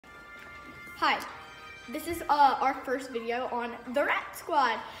Hi, this is our first video on the Rat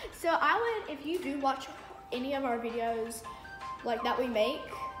Squad. So I would, if you do watch any of our videos like that we make,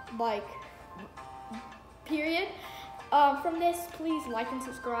 like period, from this, please like and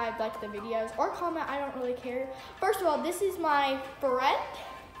subscribe, like the videos, or comment, I don't really care. First of all, this is my friend.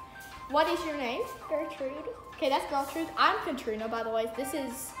 What is your name? Gertrude. Okay, that's Gertrude. I'm Katrina, by the way. This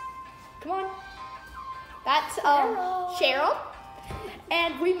is, come on. That's Cheryl.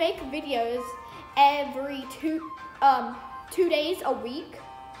 And we make videos every two days a week.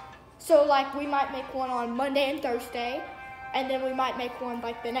 So like we might make one on Monday and Thursday, and then we might make one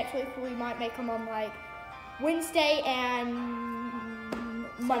like the next week. We might make them on like Wednesday and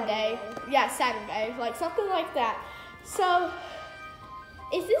Monday. Saturday. Yeah, Saturday, like something like that. So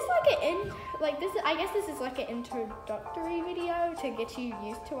is this like I guess this is like an introductory video to get you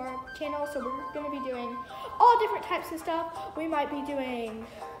used to our channel. So we're gonna be doing all different types of stuff. We might be doing,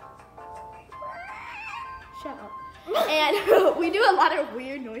 shut up. And we do a lot of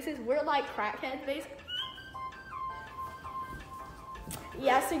weird noises. We're like crackheads, basically.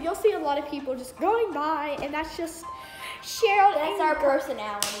 Yeah, so you'll see a lot of people just going by, and that's just Cheryl. That's our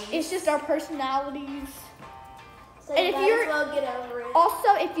personalities. It's just our personalities. So and you if might you're as well get over it.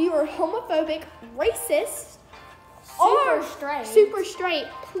 Also, if you are homophobic, racist, Super straight. super straight,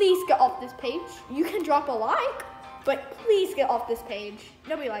 please get off this page. You can drop a like, but please get off this page.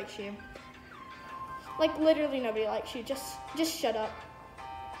 Nobody likes you. Like literally nobody likes you. Just shut up.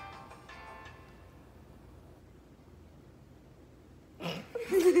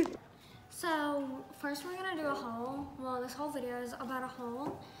 So first we're gonna do a haul. Well, this whole video is about a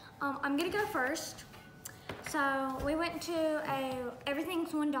haul. I'm gonna go first. So we went to a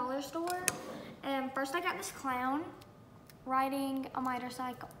Everything's $1 store, and first I got this clown riding a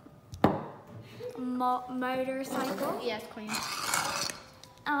motorcycle. Motorcycle. Yes, queen.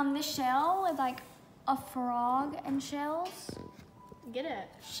 This shell with like a frog and shells. Get it.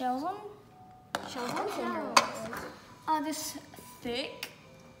 Shells on. Shells on shells. This thick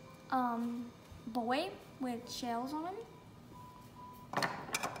boy with shells on him.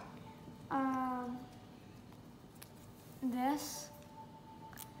 This,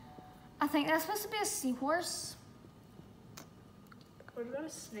 I think that's supposed to be a seahorse. What about a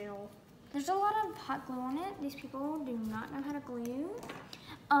snail? There's a lot of hot glue on it. These people do not know how to glue.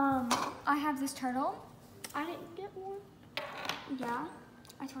 I have this turtle. I didn't get one. Yeah,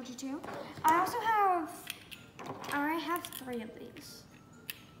 I told you to. I have 3 of these.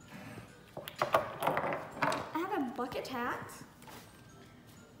 I have a bucket hat.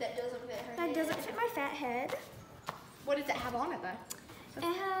 That doesn't fit her That head. doesn't fit my fat head. What does it have on it though?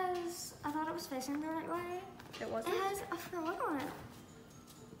 It has, I thought it was facing the right way. It It wasn't. has a frog on it.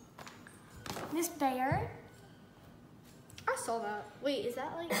 This bear. I saw that. Wait, is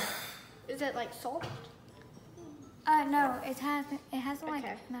it like salt? No, it has like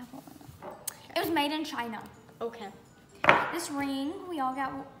Okay. an apple on it. It was made in China. Okay. This ring, we all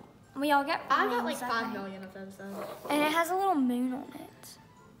got I got like rings, 5 think. million of those though. And it has a little moon on it.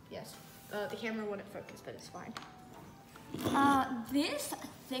 Yes. The camera wouldn't focus, but it's fine. This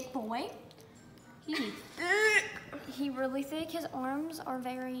thick boy, he really thick. His arms are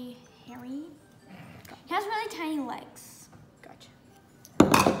very hairy. He has really tiny legs. Gotcha.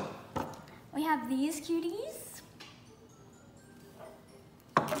 We have these cuties.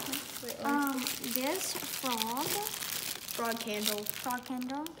 This frog. Frog candle. Frog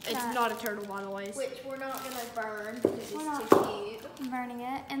candle. It's not a turtle, by the way. Which we're not gonna burn because We're it's not. too cute. I'm burning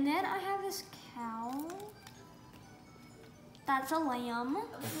it. And then I have this cow. That's a lamb.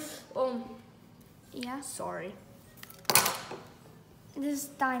 Yeah. Sorry. This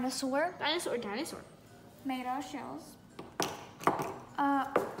dinosaur Dinosaur. made out of shells.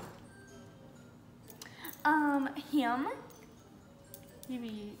 Him. You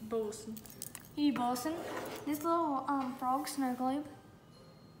be bosun. He bosun. This little frog snow globe.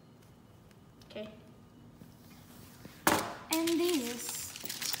 Okay. And these.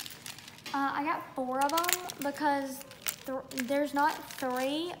 I got 4 of them because there's not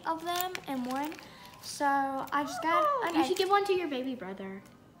 3 of them in one. So I just got an You should give one to your baby brother.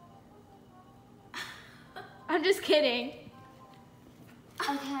 I'm just kidding.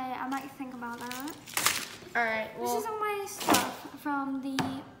 Okay, I might think about that. All right. Well. This is all my stuff from the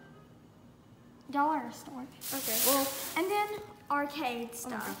dollar store. Okay. Well. And then arcade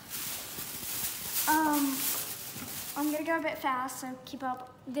stuff. I'm gonna go a bit fast, so keep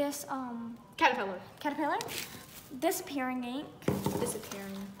up. This Caterpillar. Disappearing ink.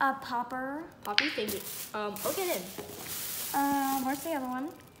 Disappearing. A popper. Poppy thingy. Okay then. Where's the other one?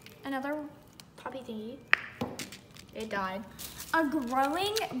 Another Poppy thingy. It died. a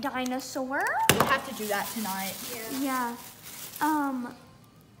growing dinosaur. We'll have to do that tonight. Yeah.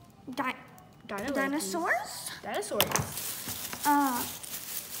 Dinosaurs. Dinosaurs.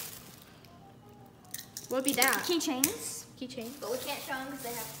 What would be that? Keychains. Keychain. But we can't show them because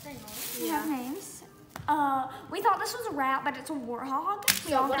they have to say no. We have names. We thought this was a rat, but it's a warthog.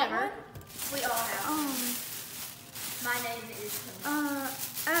 We all got whatever. one. We all have. My name is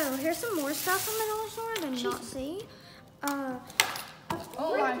Oh, here's some more stuff from the dollar store I did not see.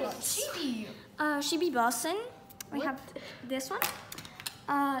 Oh my god. Chibi. She be bussin'. We have this one.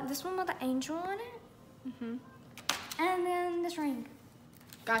 This one with the angel on it. And then this ring.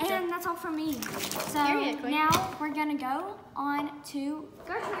 Gotcha. And that's all from me. So Period, Queen. now we're gonna go on to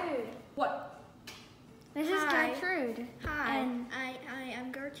Gertrude. What? this Hi. is Gertrude. Hi. And I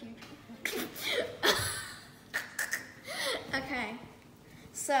am Gertrude. Okay.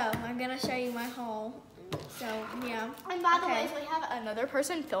 So I'm gonna show you my haul. So yeah. And by the Okay. way, we have another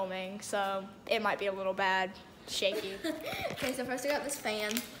person filming, so it might be a little bad, shaky. Okay, so first I got this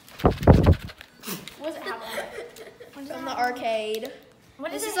fan What's it have on it? from the arcade.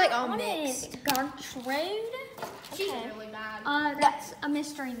 what This does is it like have all on mixed. it? Gertrude. She's Okay. really bad. That's a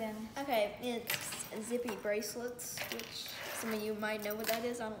mystery then. Okay, it's zippy bracelets, which some of you might know what that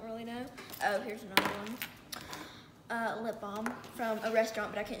is. I don't really know. Oh, here's another one. Lip balm from a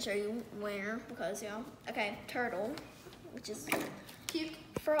restaurant, but I can't show you where because yeah. Okay, turtle, which is Cute.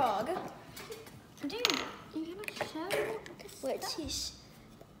 frog, Dude, you gotta show which he's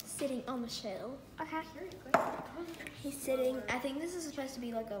sitting on the shell. Okay. He's sitting. I think this is supposed to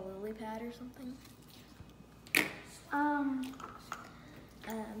be like a lily pad or something.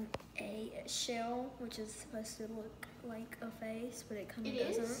 A shell, which is supposed to look like a face, but it kind of It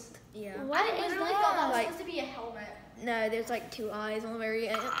doesn't. is? Yeah. I literally thought that was Like- supposed to be a helmet. No, there's like two eyes on the very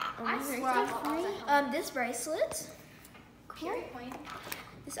end. I swear I thought that was a helmet. This bracelet, Cherry Queen.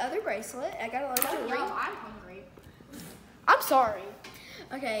 this other bracelet, I got a lot of Oh, jewelry. no, I'm hungry. I'm sorry.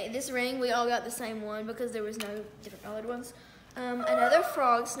 Okay, this ring, we all got the same one because there was no different colored ones. Another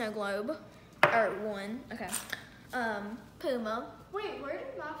frog snow globe, or one, okay. Puma, Wait, where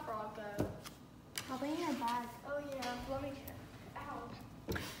did my frog go? Probably in your bag. Oh yeah, let me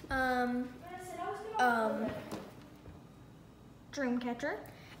check. Ow. Dreamcatcher.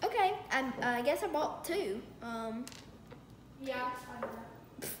 Okay, I guess I bought two. Yeah.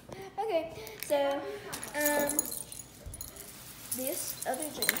 Okay, so, this other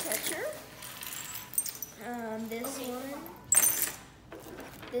dream catcher, this one,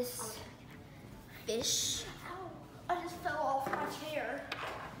 this fish, I just fell off my chair.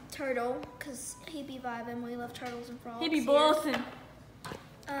 turtle, because he be vibing, we love turtles and frogs. He be here. bossing.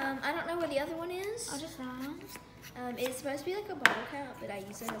 I don't know where the other one is. I'll just that. It's supposed to be like a bottle cap, but I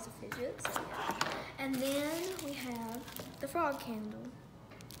use it as a fidget, so yeah. And then we have the frog candle.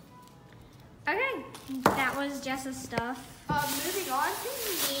 Okay, that was Jess's stuff. Moving on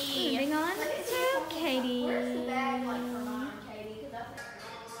to me. Moving on to Katie. Where's the bag like for mine, Katie? 'Cause that's-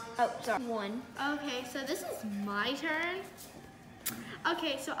 Oh, sorry. One. Okay, so this is my turn.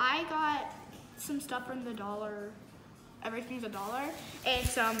 Okay, so I got some stuff from the dollar. Everything's $1, and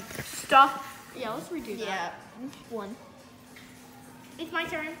some stuff. Yeah, let's redo that. Yeah, one. It's my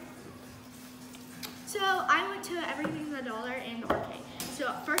turn. So I went to Everything's $1 in the arcade.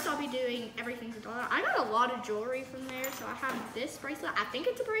 So first I'll be doing Everything's $1. I got a lot of jewelry from there. So I have this bracelet. I think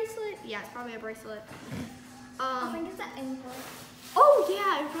it's a bracelet. Yeah, it's probably a bracelet. I think it's an anklet. Oh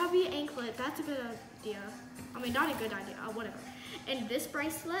yeah, it would probably be an anklet. That's a good idea. I mean, not a good idea, whatever. And this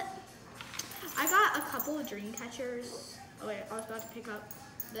bracelet, I got a couple of dream catchers. Oh wait, I was about to pick up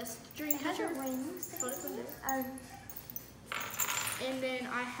this dream catcher. Wings. What is it? Oh, And then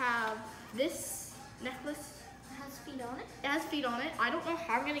I have this necklace. it has feet on it. It has feet on it. I don't know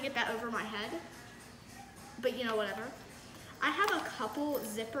how I'm gonna get that over my head, but you know, whatever. I have a couple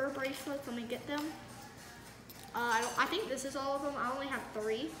zipper bracelets. Let me get them. I think this is all of them. I only have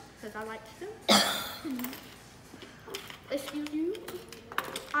 3 because I liked them. Excuse you.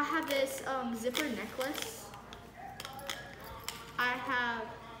 I have this zipper necklace. I have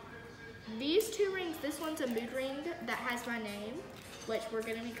these 2 rings. This one's a mood ring that has my name, which we're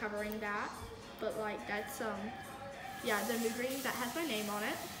gonna be covering that. But like that's yeah, the mood ring that has my name on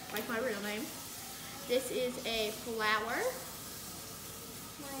it, like my real name. This is a flower,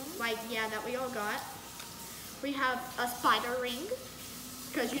 like yeah, that we all got. We have a spider ring,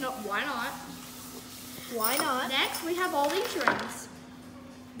 because you know, why not? Why not? Next, we have all these rings.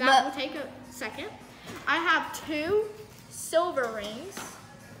 That will take a second. I have 2 silver rings.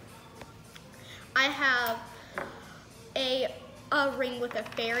 I have a ring with a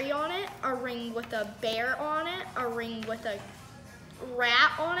fairy on it, a ring with a bear on it, a ring with a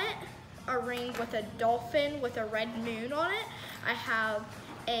rat on it, a ring with a dolphin with a red moon on it. I have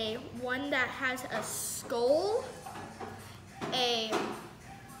a one that has a skull,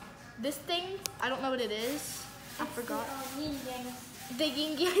 this thing, I don't know what it is. I forgot. The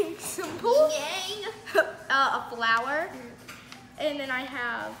yin yang symbol. A flower. And then I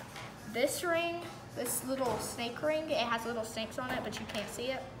have this ring, this little snake ring. It has little snakes on it, but you can't see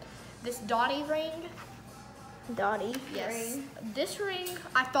it. This Dottie ring. Dottie. Yes. Ring. This ring,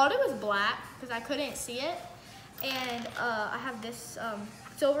 I thought it was black because I couldn't see it. And I have this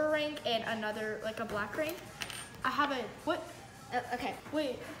silver ring and another, like a black ring. I have a, what? Okay.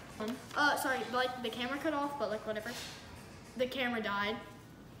 Wait. Sorry, like the camera cut off, but like whatever. The camera died.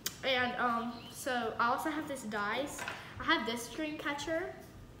 And so I also have this dice. I have this dream catcher.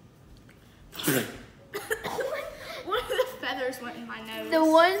 One of the feathers went in my nose. The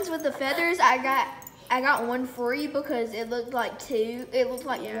ones with the feathers, I got one free because it looked like two. It looked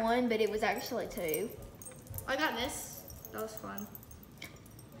like one, but it was actually two. I got this. That was fun.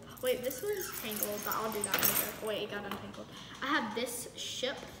 Wait, this one's tangled, but I'll do that later. Wait, it got untangled. I have this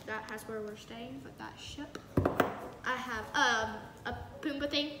ship that has where we're staying, but that ship. I have a Pumbaa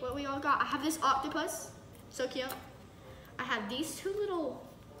thing, what we all got. I have this octopus, so cute. I have these two little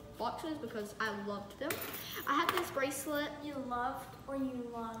boxes because I loved them. I have this bracelet. You loved or you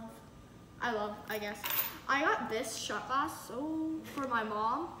love? I love, I guess. I got this shot glass for my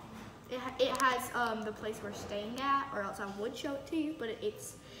mom. It has the place we're staying at, or else I would show it to you, but it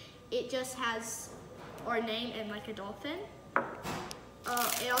just has our name and like a dolphin. I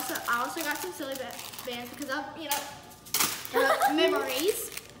also got some silly bands because of, you know,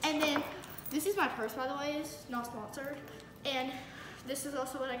 memories. And then this is my purse, by the way. It's not sponsored. And this is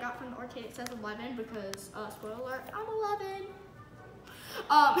also what I got from the arcade. It says 11 because, spoiler alert, I'm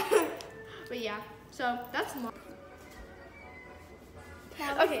 11. But yeah, so that's my.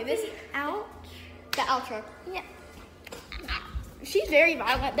 Okay, this Ouch. the outro. Yeah. She's very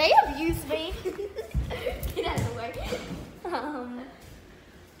violent. They abuse me. Get out of the way.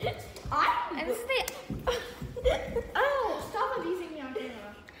 And this is the. Oh, stop abusing me on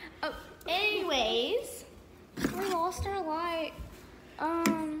camera. Oh, Anyways. we lost our light.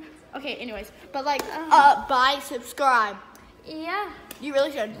 Okay, anyways. But like, buy, subscribe. Yeah. You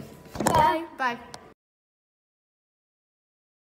really should. Bye. Bye.